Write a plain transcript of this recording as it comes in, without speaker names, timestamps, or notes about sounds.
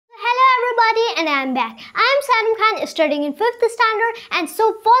everybody, and I am back. I am Sarim Khan, studying in 5th standard, and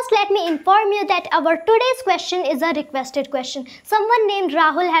so first let me inform you that our today's question is a requested question. Someone named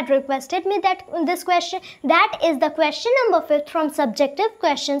Rahul had requested me that this question. That is the question number 5 from Subjective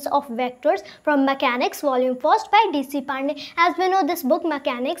Questions of Vectors from Mechanics Volume 1st by DC Pandey. As we know, this book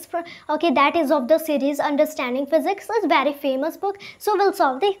Mechanics, that is of the series Understanding Physics, is very famous book. So we'll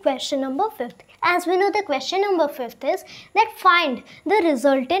solve the question number 5th. As we know, the question number 5th is that find the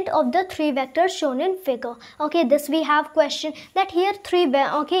resultant of the three vectors shown in figure. Okay, this we have question that here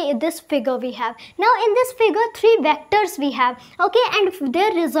this figure we have. Now in this figure three vectors we have. Okay, and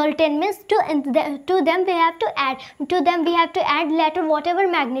their resultant means to them we have to add letter whatever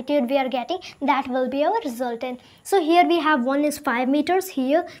magnitude we are getting, that will be our resultant. So here we have one is 5 meters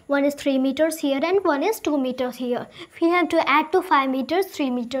here, one is 3 meters here, and one is 2 meters here. We have to add to 5 meters, 3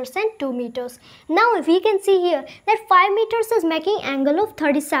 meters and 2 meters. Now if we can see here that 5 meters is making angle of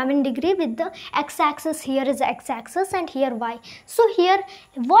 37 degree with the x-axis, here is x-axis and here y. So here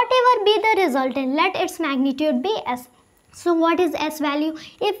whatever be the resultant, let its magnitude be s. So what is s value?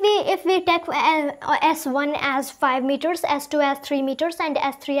 If we take s1 as 5 meters, s2 as 3 meters and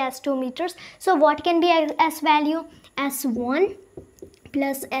s3 as 2 meters, so what can be s value? s1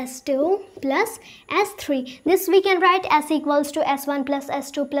 plus s2 plus s3. This we can write s equals to s1 plus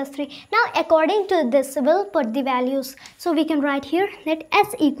s2 plus 3. Now according to this we'll put the values. So we can write here that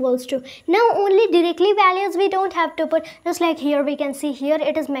s equals to, now only directly values we don't have to put, just like here we can see here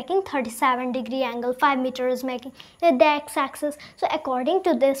it is making 37 degree angle, 5 meter is making the x-axis. So according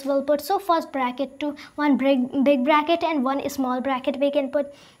to this we'll put, so first bracket to one big bracket and one small bracket we can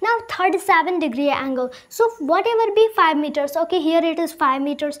put. Now 37 degree angle, so whatever be 5 meters, okay, here it is 5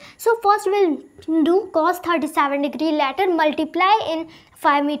 meters. So first we'll do cos 37 degree, later multiply in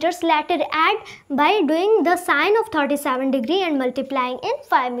 5 meters, later add by doing the sine of 37 degree and multiplying in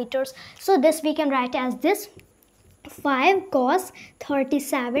 5 meters. So this we can write as this 5 cos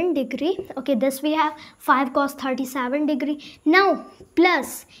 37 degree. Okay, this we have 5 cos 37 degree. Now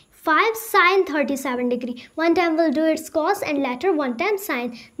plus 5 sine 37 degree. One time we'll do its cos and later one time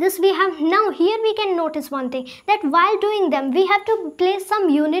sine. This we have. Now here we can notice one thing, that while doing them we have to place some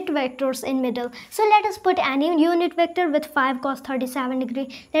unit vectors in middle. So let us put any unit vector with 5 cos 37 degree.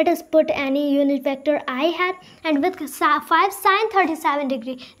 Let us put any unit vector I hat, and with 5 sine 37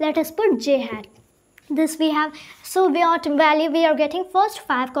 degree let us put j hat. This we have. So what value we are getting? First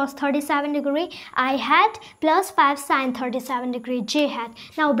 5 cos 37 degree I hat plus 5 sine 37 degree j hat.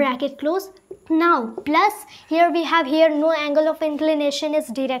 Now bracket close. Now plus here we have, here no angle of inclination is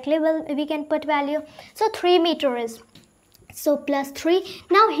directly, well we can put value. So 3 meter is, so plus 3.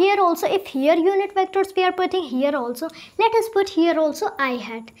 Now here also, if here unit vectors we are putting, here also let us put here also I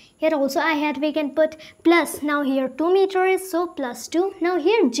hat. Here also I hat we can put plus. Now here 2 meter is, so plus 2. Now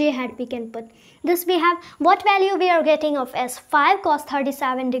here j hat we can put. This we have. What value we are getting of s? 5 cos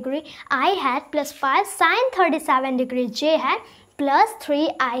 37 degree I hat plus 5 sine 37 degree j hat plus 3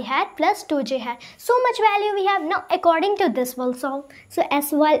 I hat plus 2 j hat. So much value we have. Now according to this we'll solve. So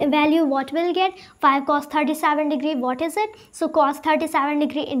s value what we'll get? 5 cos 37 degree, what is it? So cos 37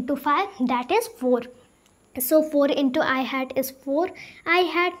 degree into 5, that is 4. So 4 into I hat is 4 I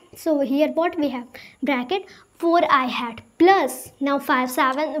hat. So here what we have? Bracket 4 I hat plus, now 5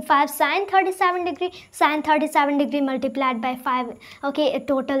 sine 37 degree, sine 37 degree multiplied by 5. Okay,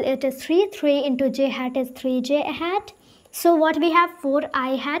 total it is 3. 3 into j hat is 3 j hat. So what we have? 4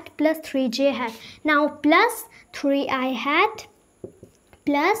 I hat plus 3 j hat. Now plus 3 I hat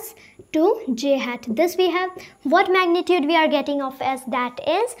plus 2 j hat. This we have. What magnitude we are getting of s? That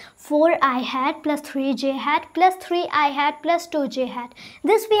is 4 I hat plus 3 j hat plus 3 I hat plus 2 j hat.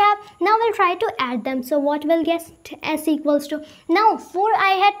 This we have. Now we'll try to add them. So what will get? S equals to, now 4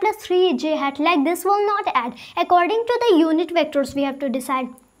 I hat plus 3 j hat, like this will not add. According to the unit vectors we have to decide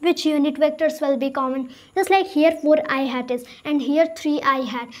which unit vectors will be common. Just like here 4 I hat is, and here 3 I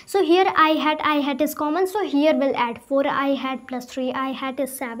hat. So here I hat is common, so here we'll add 4 I hat plus 3 I hat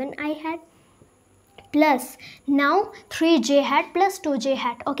is 7 I hat plus now 3 j hat plus 2 j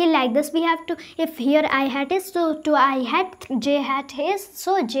hat. Okay, like this we have to, if here I hat is, so 2 I hat, j hat is,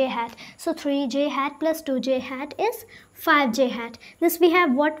 so j hat. So 3 j hat plus 2 j hat is 5 j hat. This we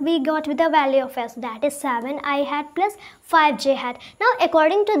have. What we got with the value of s? That is 7 I hat plus 5 j hat. Now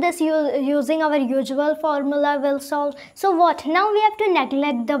according to this, using our usual formula we'll solve. So what? Now we have to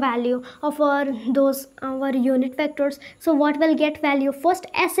neglect the value of our unit vectors. So what will get value? First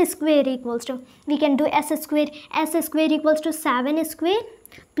s square equals to, we can do s square equals to 7 square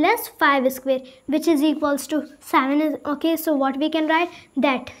plus 5 square, which is equals to 7 is, okay, so what we can write?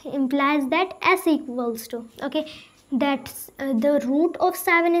 That implies that s equals to, okay, that's the root of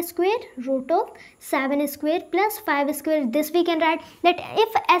 7 square, root of 7 square plus 5 square. This we can write that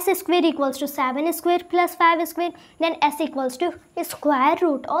if s square equals to 7 square plus 5 square, then s equals to square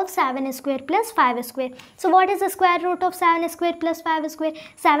root of 7 square plus 5 square. So what is the square root of 7 square plus 5 square?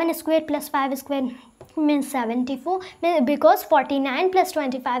 7 square plus 5 square means 74, because 49 plus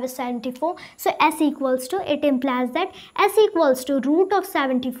 25 is 74. So s equals to, it implies that s equals to root of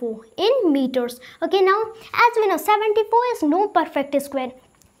 74 in meters. Okay, now as we know, 74 is no perfect square.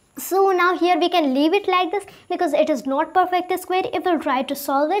 So now here we can leave it like this because it is not perfect square. If we'll try to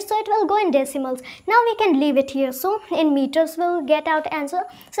solve it, so it will go in decimals. Now we can leave it here. So in meters we'll get out answer.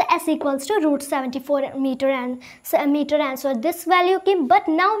 So s equals to root 74 meter and meter answer. This value came, but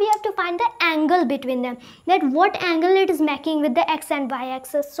now we have to find the angle between them. That what angle it is making with the x and y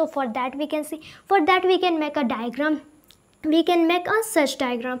axis. So for that we can see. For that we can make a diagram. We can make a such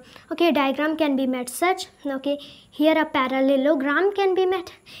diagram. Okay, diagram can be made such. Okay, here a parallelogram can be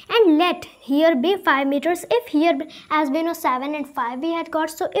made, and let here be 5 meters. If here, as we know, 7 and 5 we had got,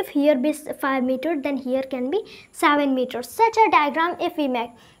 so if here be 5 meters, then here can be 7 meters. Such a diagram if we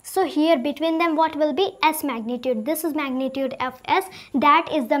make, so here between them what will be? S magnitude. This is magnitude of S, that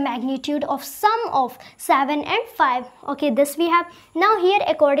is the magnitude of sum of 7 and 5. Okay, this we have. Now here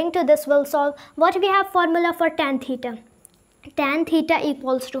according to this we'll solve. What we have? Formula for tan theta. Tan theta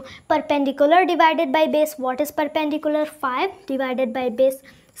equals to perpendicular divided by base. What is perpendicular? 5 divided by base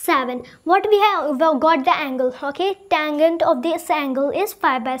 7. What we have got the angle. Okay, tangent of this angle is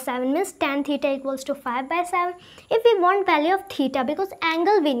 5 by 7, means tan theta equals to 5 by 7. If we want value of theta, because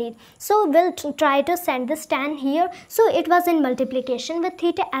angle we need, so we'll try to send this tan here. So it was in multiplication with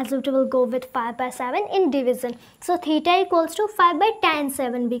theta, as it will go with 5 by 7 in division. So theta equals to 5 by tan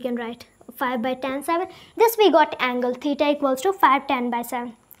 7 we can write. 5 by tan 7. This we got angle theta equals to 5 tan by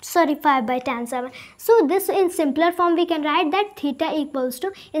 7. Sorry, 5 by tan 7. So this in simpler form we can write that theta equals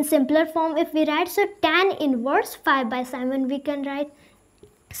to, in simpler form if we write, so tan inverse 5 by 7 we can write.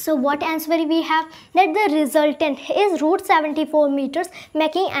 So what answer we have? That the resultant is root 74 meters,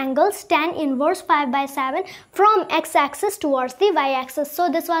 making angles tan inverse 5 by 7 from x axis towards the y axis. So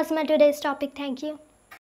this was my today's topic. Thank you.